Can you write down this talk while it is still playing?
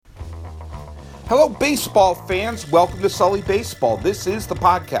Hello, baseball fans. Welcome to Sully Baseball. This is the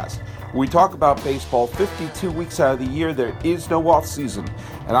podcast where we talk about baseball 52 weeks out of the year. There is no off season.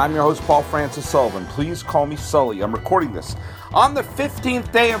 And I'm your host, Paul Francis Sullivan. Please call me Sully. I'm recording this on the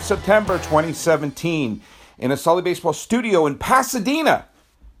 15th day of September 2017 in a Sully Baseball studio in Pasadena,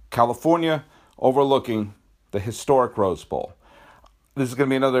 California, overlooking the historic Rose Bowl. This is going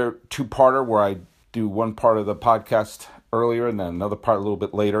to be another two-parter where I do one part of the podcast earlier and then another part a little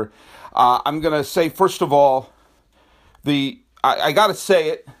bit later. I'm going to say, first of all, I got to say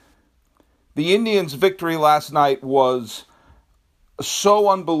it, the Indians' victory last night was so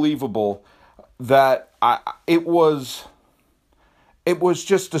unbelievable that it was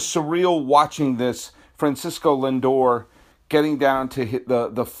just a surreal watching this. Francisco Lindor getting down to hit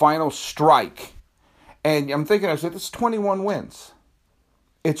the final strike. And I'm thinking, I said, this is 21 wins.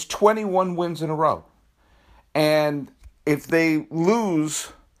 It's 21 wins in a row. And if they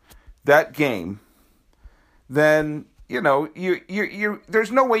lose that game, then, you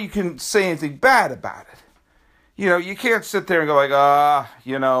there's no way you can say anything bad about it. You can't sit there and go like,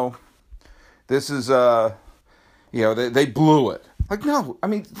 this is, they blew it. Like, no,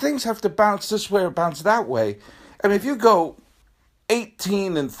 things have to bounce this way or bounce that way. If you go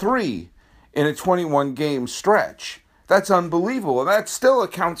 18-3 in a 21-game stretch, that's unbelievable. And that still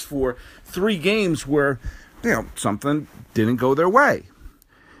accounts for 3 games where, something didn't go their way.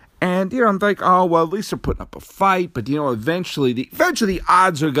 And, I'm like, oh, well, at least they're putting up a fight. But, eventually the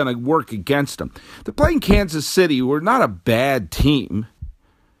odds are going to work against them. They're playing Kansas City, who are not a bad team.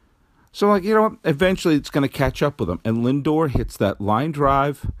 So, eventually it's going to catch up with them. And Lindor hits that line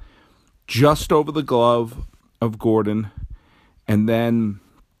drive just over the glove of Gordon. And then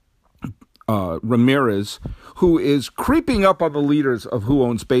Ramirez, who is creeping up on the leaders of Who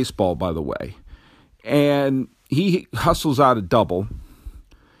Owns Baseball, by the way. And he hustles out a double.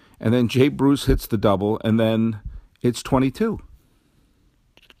 And then Jay Bruce hits the double, and then it's 22.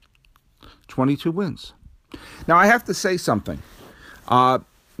 22 wins. Now, I have to say something.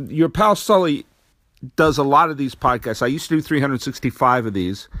 Your pal Sully does a lot of these podcasts. I used to do 365 of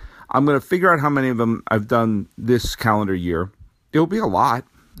these. I'm going to figure out how many of them I've done this calendar year. It'll be a lot.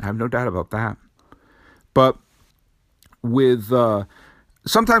 I have no doubt about that. But with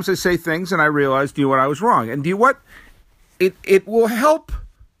sometimes I say things, and I realize, what, I was wrong. And what? It will help.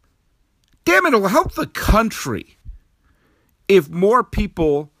 Damn it, will help the country if more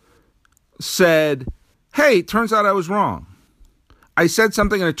people said, hey, it turns out I was wrong. I said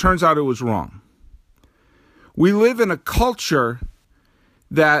something and it turns out it was wrong. We live in a culture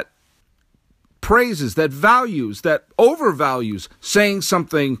that praises, that values, that overvalues saying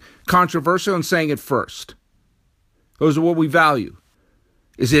something controversial and saying it first. Those are what we value.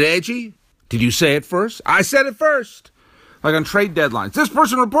 Is it edgy? Did you say it first? I said it first. Like on trade deadlines. This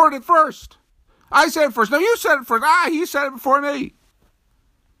person reported it first. I said it first. No, you said it first. He said it before me.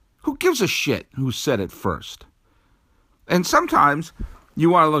 Who gives a shit who said it first? And sometimes you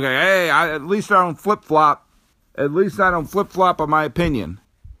want to look at, hey, at least I don't flip-flop. At least I don't flip-flop on my opinion.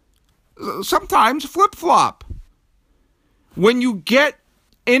 Sometimes flip-flop. When you get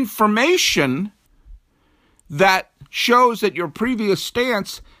information that shows that your previous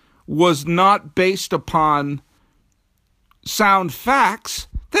stance was not based upon sound facts,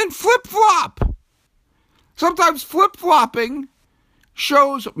 then flip-flop. Sometimes flip-flopping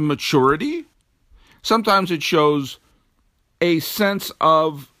shows maturity. Sometimes it shows a sense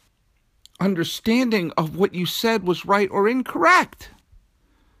of understanding of what you said was right or incorrect.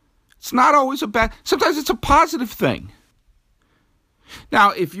 It's not always sometimes it's a positive thing. Now,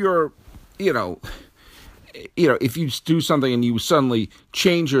 if you're, if you do something and you suddenly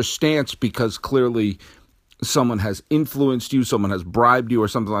change your stance because clearly someone has influenced you, someone has bribed you or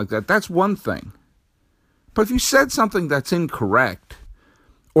something like that, that's one thing. But if you said something that's incorrect,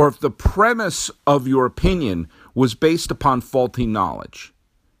 or if the premise of your opinion was based upon faulty knowledge,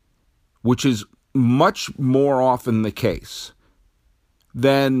 which is much more often the case,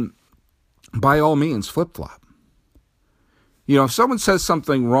 then by all means, flip-flop. If someone says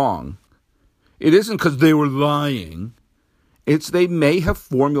something wrong, it isn't because they were lying. It's they may have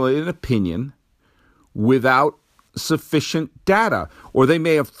formulated an opinion without sufficient data, or they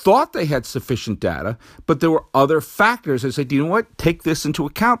may have thought they had sufficient data, but there were other factors that said, you know what, take this into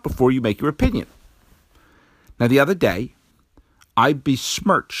account before you make your opinion. Now, the other day, I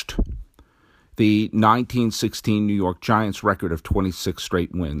besmirched the 1916 New York Giants record of 26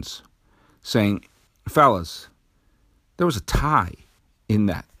 straight wins, saying, fellas, there was a tie in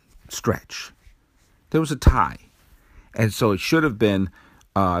that stretch. There was a tie. And so it should have been,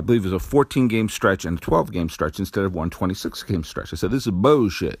 I believe it was a 14-game stretch and a 12-game stretch instead of one 26-game stretch. I said, this is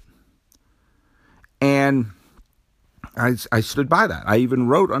bullshit. And I stood by that. I even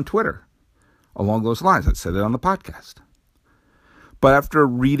wrote on Twitter along those lines. I said it on the podcast. But after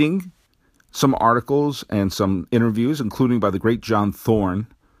reading some articles and some interviews, including by the great John Thorne,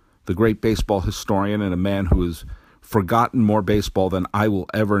 the great baseball historian and a man who has forgotten more baseball than I will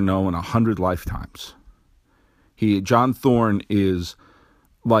ever know in 100 lifetimes. John Thorne is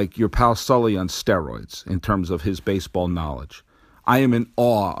like your pal Sully on steroids in terms of his baseball knowledge. I am in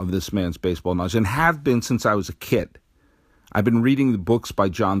awe of this man's baseball knowledge and have been since I was a kid. I've been reading the books by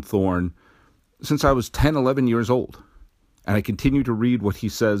John Thorne since I was 10, 11 years old. And I continue to read what he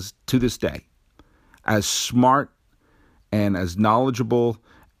says to this day. As smart and as knowledgeable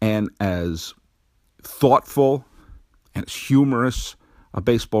and as thoughtful and as humorous a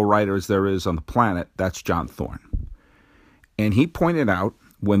baseball writer as there is on the planet, that's John Thorne. And he pointed out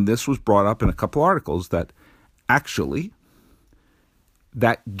when this was brought up in a couple articles that actually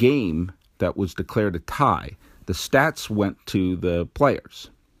that game that was declared a tie, the stats went to the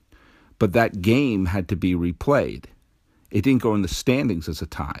players. But that game had to be replayed. It didn't go in the standings as a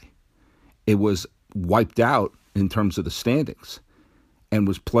tie. It was wiped out in terms of the standings and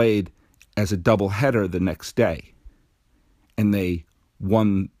was played as a doubleheader the next day. And they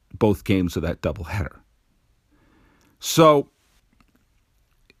won both games of that doubleheader. So,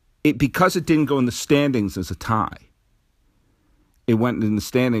 because it didn't go in the standings as a tie, it went in the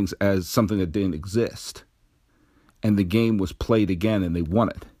standings as something that didn't exist. And the game was played again and they won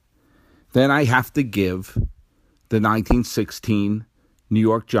it. Then I have to give the 1916 New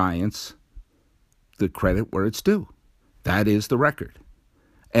York Giants the credit where it's due. That is the record.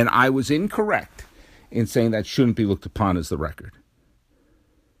 And I was incorrect in saying that shouldn't be looked upon as the record.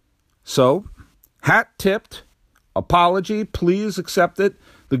 So, hat tipped, apology, please accept it.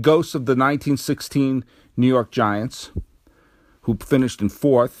 The ghosts of the 1916 New York Giants, who finished in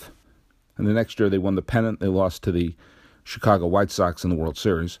fourth, and the next year they won the pennant. They lost to the Chicago White Sox in the World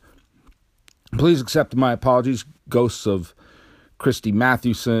Series. Please accept my apologies, ghosts of Christy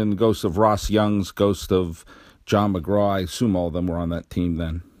Mathewson, ghosts of Ross Youngs, ghosts of John McGraw. I assume all of them were on that team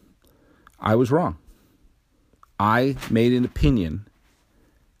then. I was wrong. I made an opinion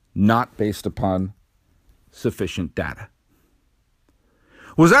not based upon sufficient data.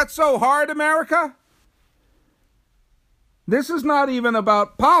 Was that so hard, America? This is not even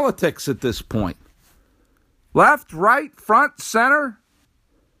about politics at this point. Left, right, front, center.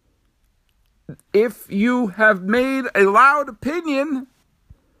 If you have made a loud opinion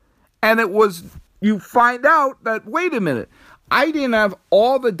and you find out that, wait a minute, I didn't have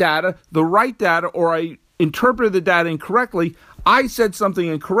all the data, the right data, or I interpreted the data incorrectly, I said something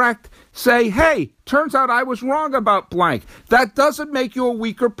incorrect, say, hey, turns out I was wrong about blank. That doesn't make you a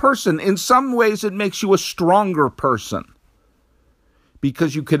weaker person. In some ways, it makes you a stronger person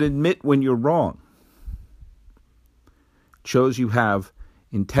because you can admit when you're wrong. It shows you have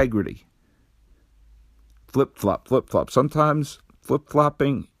integrity. Flip-flop, flip-flop. Sometimes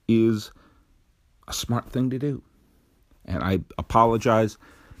flip-flopping is a smart thing to do. And I apologize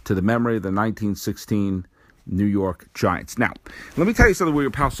to the memory of the 1916 New York Giants. Now, let me tell you something where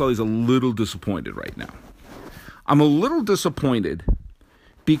your pal Sully's a little disappointed right now. I'm a little disappointed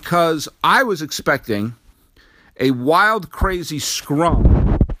because I was expecting a wild, crazy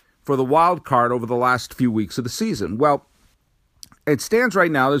scrum for the wild card over the last few weeks of the season. Well, it stands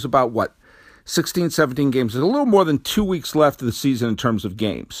right now, there's about, 16, 17 games. There's a little more than 2 weeks left of the season in terms of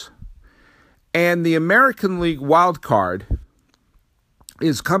games. And the American League wild card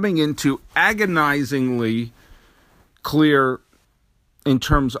is coming into agonizingly clear in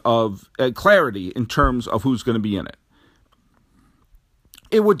terms of clarity in terms of who's going to be in it.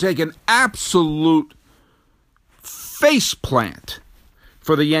 It would take an absolute faceplant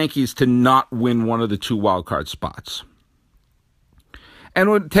for the Yankees to not win one of the two wild card spots. And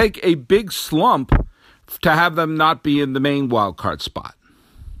it would take a big slump to have them not be in the main wild card spot.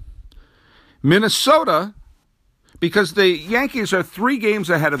 Minnesota, because the Yankees are 3 games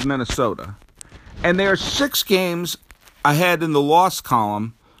ahead of Minnesota, and they are 6 games ahead in the loss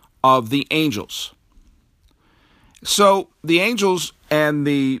column of the Angels. So the Angels and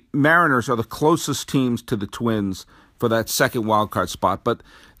the Mariners are the closest teams to the Twins for that second wild card spot, but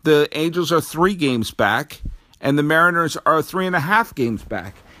the Angels are 3 games back, and the Mariners are 3.5 games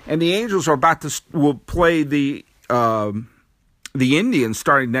back. And the Angels are will play the Indians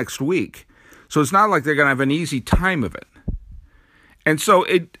starting next week. So it's not like they're going to have an easy time of it. And so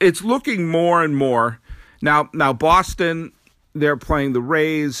it's looking more and more. Now Boston, they're playing the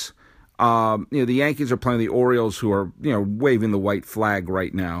Rays. The Yankees are playing the Orioles, who are, waving the white flag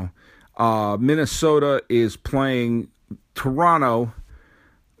right now. Minnesota is playing Toronto.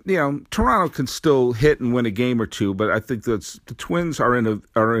 Toronto can still hit and win a game or two, but I think that the Twins are in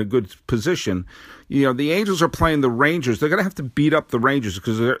a good position. The Angels are playing the Rangers. They're going to have to beat up the Rangers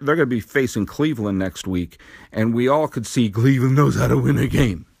because they're going to be facing Cleveland next week, and we all could see Cleveland knows how to win a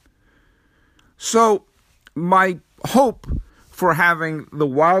game. So my hope for having the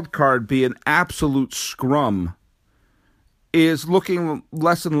wild card be an absolute scrum is looking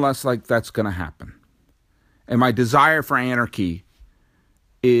less and less like that's going to happen. And my desire for anarchy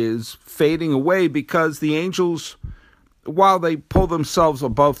is fading away because the Angels, while they pull themselves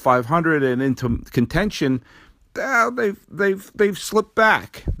above 500 and into contention, they've slipped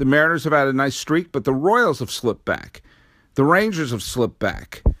back. The Mariners have had a nice streak, but the Royals have slipped back. The Rangers have slipped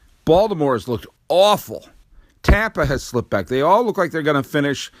back. Baltimore has looked awful. Tampa has slipped back. They all look like they're going to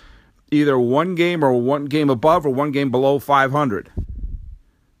finish either one game above or one game below 500.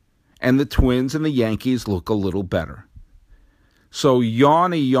 And the Twins and the Yankees look a little better. So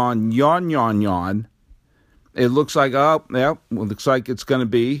yawn. It looks like, looks like it's going to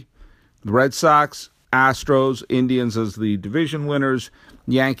be the Red Sox, Astros, Indians as the division winners,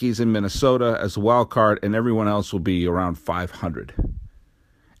 Yankees and Minnesota as the wild card, and everyone else will be around 500.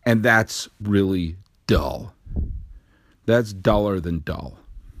 And that's really dull. That's duller than dull.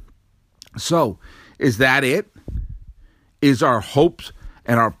 So, is that it? Is our hopes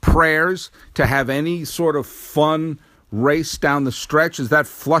and our prayers to have any sort of fun race down the stretch, is that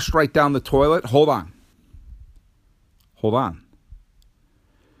flushed right down the toilet? Hold on.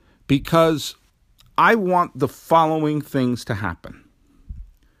 Because I want the following things to happen.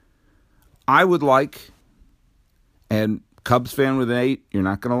 I would like, and Cubs fan with an 8, you're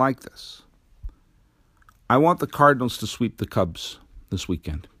not going to like this. I want the Cardinals to sweep the Cubs this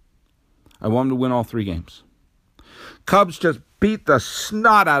weekend. I want them to win all 3 games. Cubs just beat the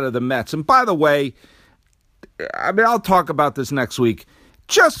snot out of the Mets. And by the way, I'll talk about this next week.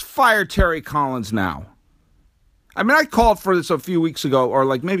 Just fire Terry Collins now. I called for this a few weeks ago, or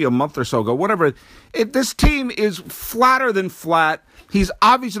like maybe a month or so ago, whatever. This team is flatter than flat. He's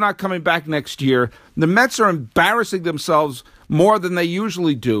obviously not coming back next year. The Mets are embarrassing themselves more than they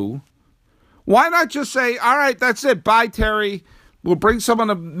usually do. Why not just say, all right, that's it. Bye, Terry. We'll bring someone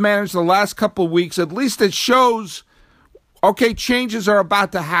to manage the last couple of weeks. At least it shows, okay, changes are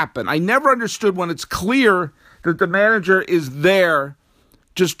about to happen. I never understood when it's clear that the manager is there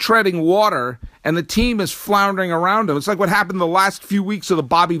just treading water and the team is floundering around him. It's like what happened the last few weeks of the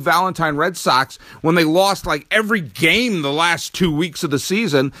Bobby Valentine Red Sox when they lost like every game the last 2 weeks of the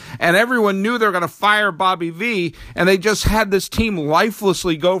season, and everyone knew they were going to fire Bobby V, and they just had this team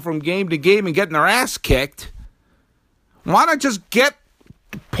lifelessly go from game to game and getting their ass kicked. Why not just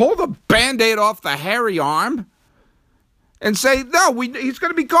pull the Band-Aid off the hairy arm and say, no, he's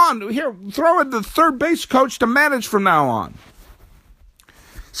going to be gone. Here, throw in the third base coach to manage from now on.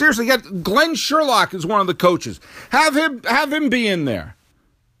 Seriously, get Glenn Sherlock is one of the coaches. Have him be in there.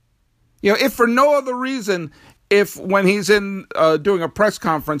 If for no other reason, if when he's in doing a press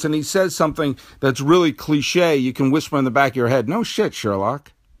conference and he says something that's really cliche, you can whisper in the back of your head, no shit,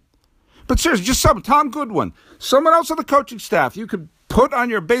 Sherlock. But seriously, just Tom Goodwin, someone else on the coaching staff, you could put on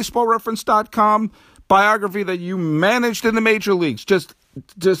your baseballreference.com biography that you managed in the major leagues. Just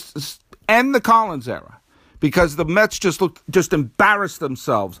end the Collins era. Because the Mets just embarrassed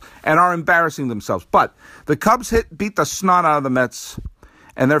themselves and are embarrassing themselves. But the Cubs beat the snot out of the Mets,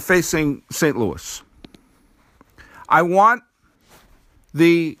 and they're facing St. Louis. I want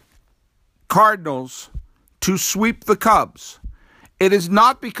the Cardinals to sweep the Cubs. It is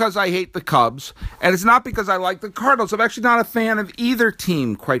not because I hate the Cubs, and it's not because I like the Cardinals. I'm actually not a fan of either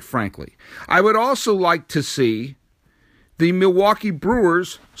team, quite frankly. I would also like to see the Milwaukee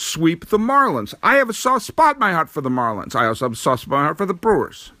Brewers sweep the Marlins. I have a soft spot in my heart for the Marlins. I also have a soft spot in my heart for the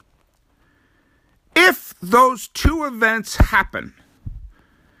Brewers. If those two events happen,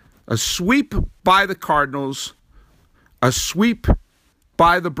 a sweep by the Cardinals, a sweep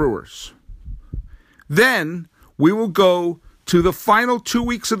by the Brewers, then we will go to the final 2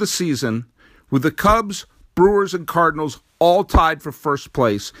 weeks of the season with the Cubs, Brewers, and Cardinals all tied for first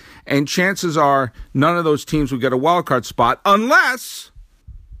place, and chances are none of those teams will get a wild card spot unless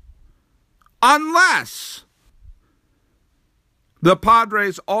the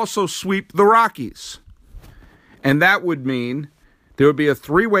Padres also sweep the Rockies. And that would mean there would be a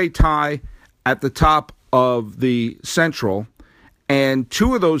 3-way tie at the top of the Central, and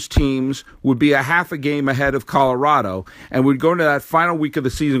 2 of those teams would be a half a game ahead of Colorado, and we'd go into that final week of the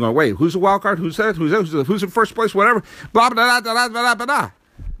season going, wait, who's the wild card? Who's that? Who's in first place? Whatever. Blah, blah, blah, blah, blah, blah, blah.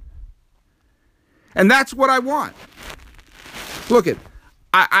 And that's what I want. Look,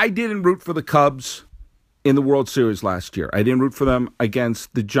 I didn't root for the Cubs in the World Series last year. I didn't root for them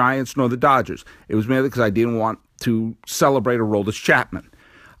against the Giants nor the Dodgers. It was mainly because I didn't want to celebrate Aroldis Chapman.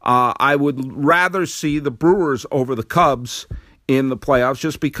 I would rather see the Brewers over the Cubs in the playoffs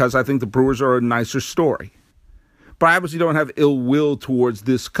just because I think the Brewers are a nicer story. But I obviously don't have ill will towards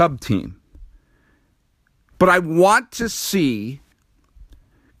this Cub team. But I want to see,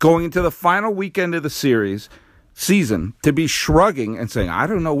 going into the final weekend of the season, to be shrugging and saying, I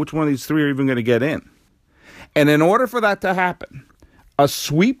don't know which one of these three are even going to get in. And in order for that to happen, a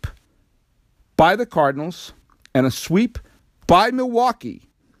sweep by the Cardinals and a sweep by Milwaukee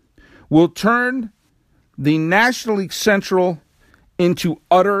will turn the National League Central into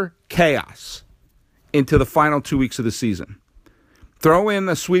utter chaos into the final 2 weeks of the season. Throw in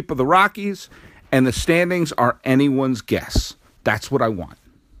the sweep of the Rockies, and the standings are anyone's guess. That's what I want.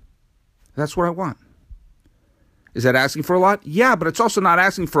 That's what I want. Is that asking for a lot? Yeah, but it's also not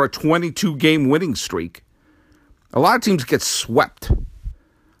asking for a 22-game winning streak. A lot of teams get swept.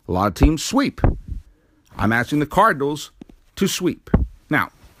 A lot of teams sweep. I'm asking the Cardinals to sweep.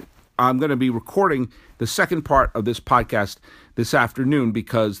 Now, I'm going to be recording the second part of this podcast this afternoon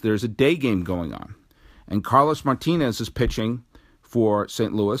because there's a day game going on. And Carlos Martinez is pitching for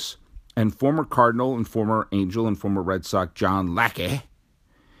St. Louis, and former Cardinal and former Angel and former Red Sox John Lackey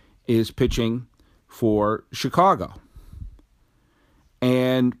is pitching for Chicago.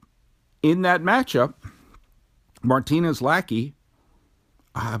 And in that matchup, Martinez-Lackey,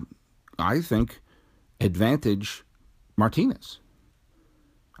 I think, advantage Martinez.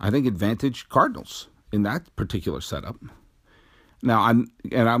 I think advantage Cardinals in that particular setup. Now, I'm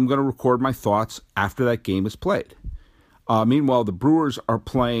going to record my thoughts after that game is played. Meanwhile, the Brewers are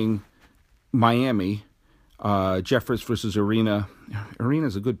playing Miami, Jeffress versus Arena.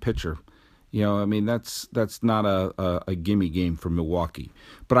 Arena's a good pitcher. You know, I mean, that's not a gimme game for Milwaukee.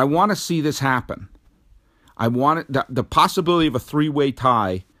 But I want to see this happen. I want the possibility of a three-way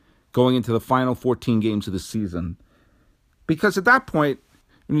tie going into the final 14 games of the season. Because at that point,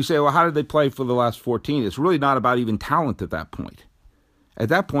 when you say, well, how did they play for the last 14? It's really not about even talent at that point. At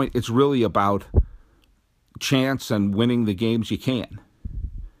that point, it's really about chance and winning the games you can.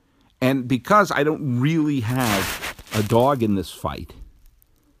 And because I don't really have a dog in this fight,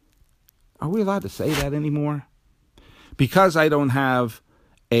 are we allowed to say that anymore? Because I don't have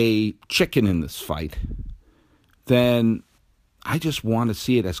a chicken in this fight, then I just want to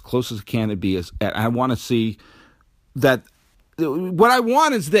see it as close as it can to be. I want to see that. What I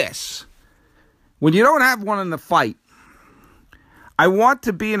want is this. When you don't have one in the fight, I want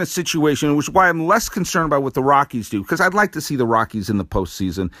to be in a situation, which is why I'm less concerned about what the Rockies do, because I'd like to see the Rockies in the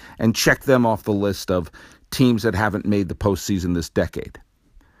postseason and check them off the list of teams that haven't made the postseason this decade.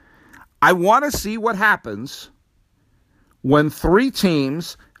 I want to see what happens when three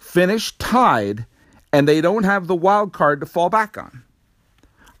teams finish tied and they don't have the wild card to fall back on.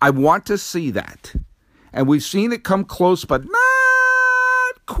 I want to see that. And we've seen it come close, but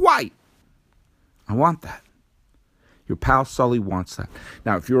not quite. I want that. Your pal Sully wants that.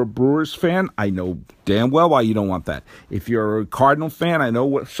 Now, if you're a Brewers fan, I know damn well why you don't want that. If you're a Cardinal fan, I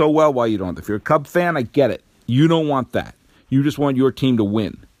know so well why you don't. If you're a Cub fan, I get it. You don't want that. You just want your team to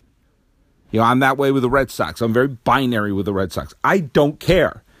win. You know, I'm that way with the Red Sox. I'm very binary with the Red Sox. I don't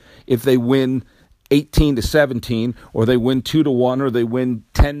care if they win 18-17 or they win 2-1 or they win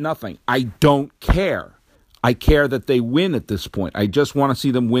 10-0. I don't care. I care that they win at this point. I just want to see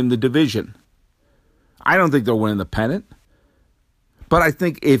them win the division. I don't think they'll win the pennant. But I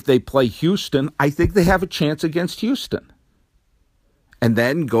think if they play Houston, I think they have a chance against Houston. And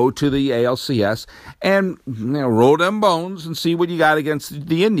then go to the ALCS and roll them bones and see what you got against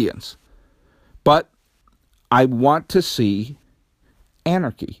the Indians. But I want to see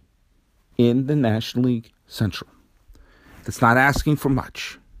anarchy in the National League Central. It's not asking for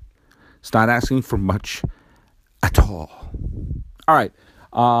much. It's not asking for much at all. All right.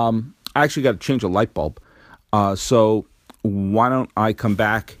 I actually got to change a light bulb. So why don't I come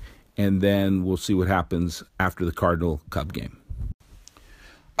back and then we'll see what happens after the Cardinal-Cub game.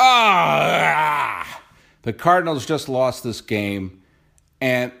 The Cardinals just lost this game,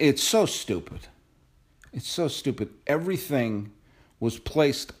 and it's so stupid. It's so stupid. Everything was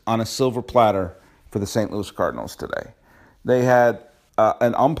placed on a silver platter for the St. Louis Cardinals today. They had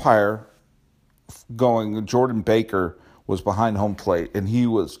an umpire going, Jordan Baker was behind home plate, and he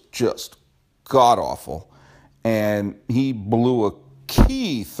was just god-awful. And he blew a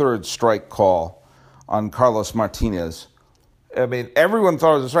key third strike call on Carlos Martinez. I mean, everyone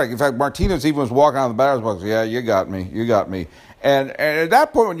thought it was a strike. In fact, Martinez even was walking out of the batter's box. Yeah, you got me. And at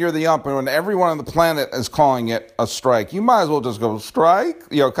that point, when you're the ump and when everyone on the planet is calling it a strike, you might as well just go strike.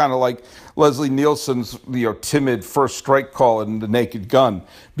 Kind of like Leslie Nielsen's timid first strike call in The Naked Gun,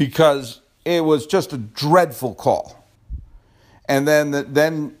 because it was just a dreadful call. And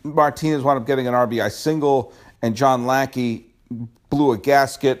then Martinez wound up getting an RBI single, and John Lackey blew a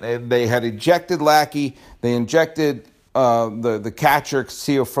gasket. And they had ejected Lackey. They injected the catcher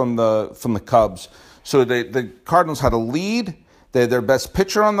Castillo from the Cubs. So the Cardinals had a lead. They had their best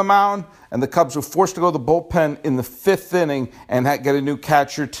pitcher on the mound, and the Cubs were forced to go to the bullpen in the fifth inning and get a new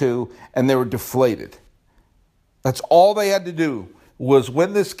catcher too, and they were deflated. That's all they had to do was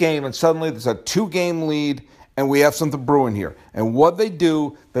win this game, and suddenly there's a 2-game lead, and we have something brewing here. And what they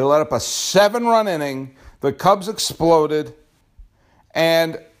do, they let up a 7-run inning. The Cubs exploded,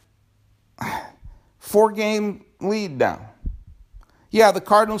 and 4-game lead now. Yeah, the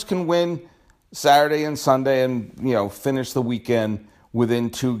Cardinals can win Saturday and Sunday and, finish the weekend within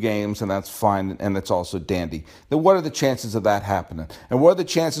 2 games, and that's fine, and it's also dandy. Then what are the chances of that happening? And what are the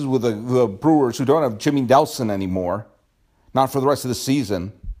chances with the Brewers, who don't have Jimmy Nelson anymore, not for the rest of the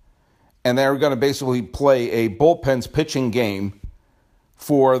season, and they're going to basically play a bullpen's pitching game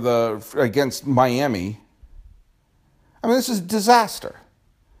against Miami? I mean, this is a disaster.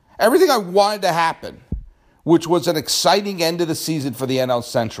 Everything I wanted to happen, which was an exciting end of the season for the NL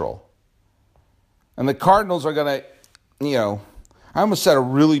Central. And the Cardinals are going to, I almost said a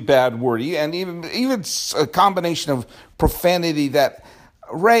really bad word, and even a combination of profanity that,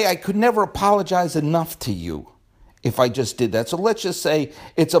 Ray, I could never apologize enough to you if I just did that. So let's just say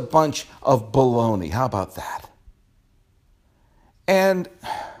it's a bunch of baloney. How about that? And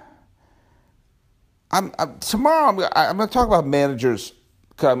tomorrow I'm going to talk about managers.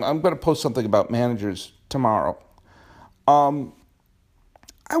 I'm going to post something about managers tomorrow.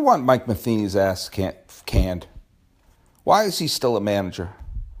 I want Mike Matheny's ass canned. Why is he still a manager?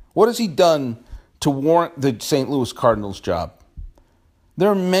 What has he done to warrant the St. Louis Cardinals job? There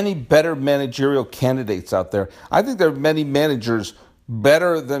are many better managerial candidates out there. I think there are many managers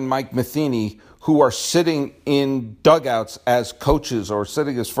better than Mike Matheny who are sitting in dugouts as coaches or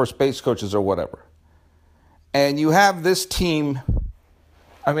sitting as first base coaches or whatever. And you have this team.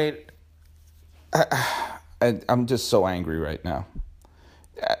 I mean, I'm just so angry right now.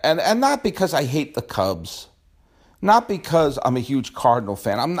 And not because I hate the Cubs, not because I'm a huge Cardinal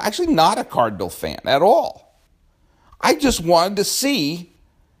fan. I'm actually not a Cardinal fan at all. I just wanted to see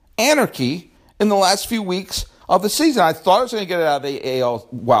anarchy in the last few weeks of the season. I thought I was going to get it out of the AL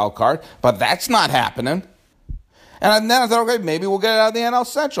wild card, but that's not happening. And then I thought, okay, maybe we'll get it out of the NL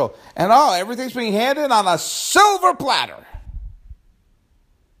Central. And everything's being handed on a silver platter.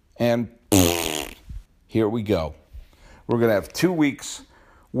 And here we go. We're going to have 2 weeks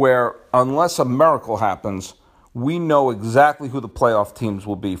where, unless a miracle happens, we know exactly who the playoff teams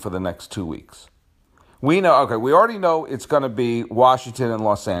will be for the next 2 weeks. We already know it's going to be Washington and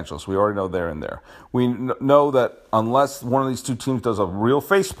Los Angeles. We already know they're in there. We know that unless one of these 2 teams does a real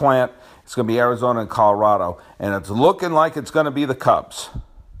face plant, it's going to be Arizona and Colorado. And it's looking like it's going to be the Cubs.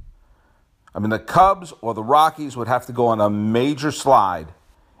 I mean, the Cubs or the Rockies would have to go on a major slide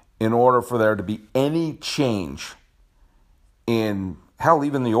in order for there to be any change in, hell,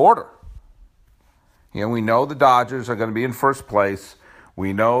 even the order. We know the Dodgers are going to be in first place.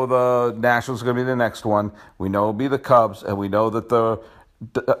 We know the Nationals are going to be the next one. We know it'll be the Cubs, and we know that the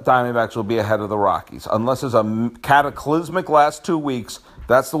Diamondbacks will be ahead of the Rockies. Unless there's a cataclysmic last 2 weeks,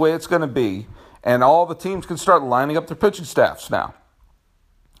 that's the way it's going to be. And all the teams can start lining up their pitching staffs now.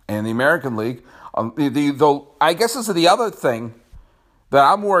 And the American League, I guess this is the other thing that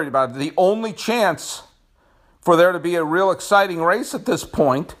I'm worried about. The only chance for there to be a real exciting race at this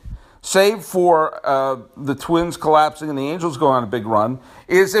point, save for the Twins collapsing and the Angels going on a big run,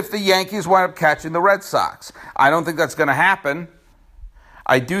 is if the Yankees wind up catching the Red Sox. I don't think that's going to happen.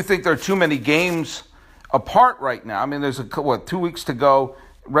 I do think there are too many games apart right now. I mean, there's 2 weeks to go.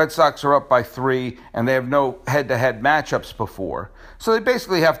 Red Sox are up by 3, and they have no head-to-head matchups before. So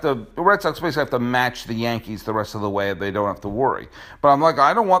the Red Sox basically have to match the Yankees the rest of the way. They don't have to worry. But I'm like,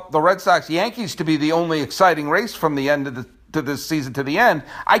 I don't want the Red Sox-Yankees to be the only exciting race from the end of this season to the end.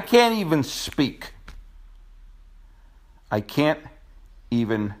 I can't even speak. I can't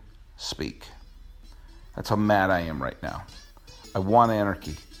even speak. That's how mad I am right now. I want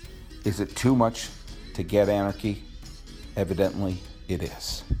anarchy. Is it too much to get anarchy? Evidently, it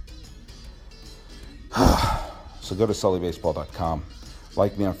is. So go to sullybaseball.com.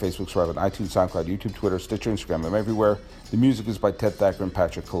 Like me on Facebook, subscribe on iTunes, SoundCloud, YouTube, Twitter, Stitcher, Instagram. I'm everywhere. The music is by Ted Thacker and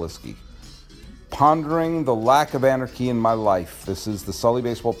Patrick Kaliski. Pondering the lack of anarchy in my life. This is the Sully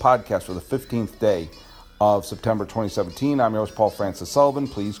Baseball Podcast for the 15th day of September 2017. I'm your host, Paul Francis Sullivan.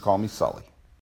 Please call me Sully.